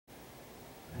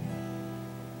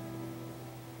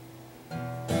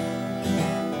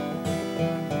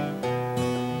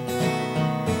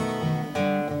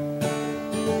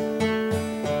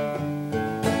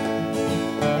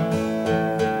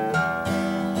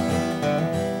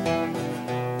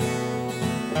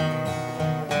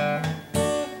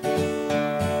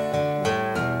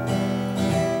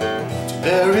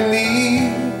bury me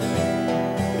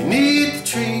beneath the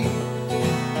tree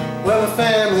where my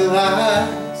family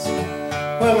lies,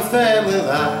 where my family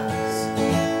lies.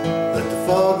 Let the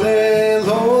fog lay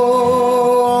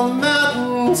low on the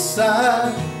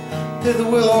mountainside. Hear the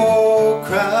willow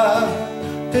cry,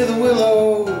 hear the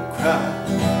willow cry.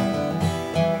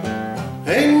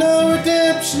 Ain't no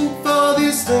redemption for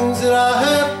these things that I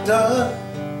have done.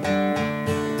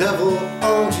 The devil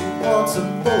owns you once a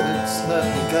bullet's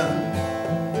left a gun.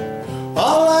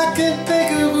 All I can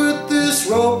think of with this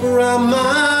rope around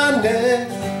my neck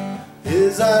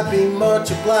is I'd be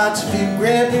much obliged if you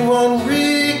grant me one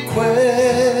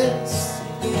request.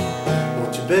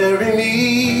 Won't you bury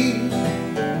me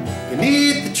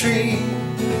beneath the tree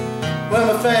where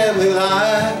my family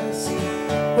lies,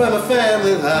 where my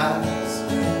family lies.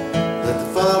 Let the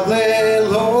fog lay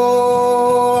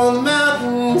low on the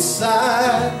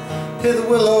mountainside. Hear the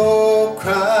willow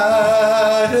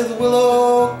cry, hear the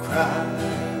willow cry.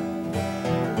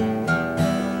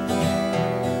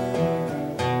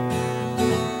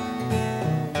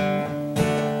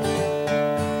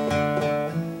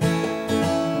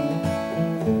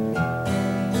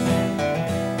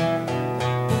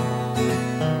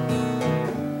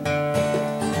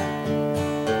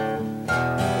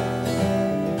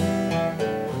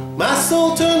 My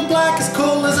soul turned black as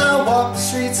cold as I walked the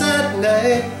streets at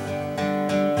night.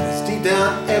 Cause deep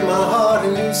down in my heart I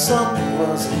knew something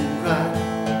wasn't right.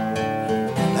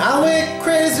 And I went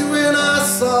crazy when I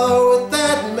saw with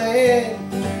that man.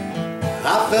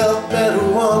 I felt better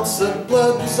once the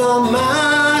blood was on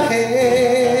my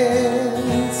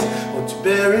hands. Won't you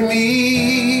bury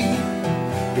me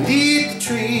beneath the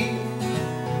tree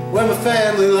where my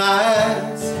family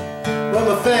lies, where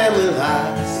my family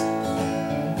lies.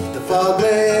 Fog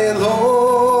lay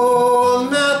low on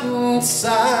the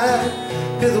mountainside.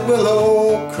 Hear the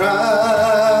willow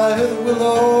cry, hear the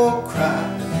willow cry.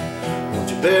 Won't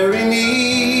you bury me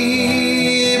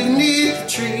beneath the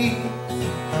tree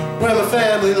where my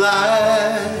family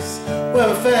lies, where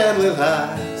my family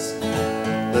lies.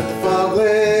 Let the fog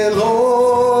lay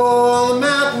low on the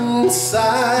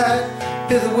mountainside.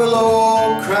 Hear the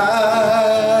willow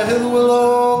cry, hear the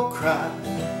willow cry.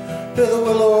 Hear the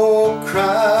willow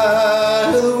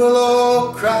cry, hear the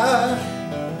willow cry,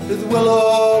 hear the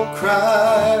willow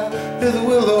cry, hear the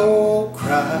willow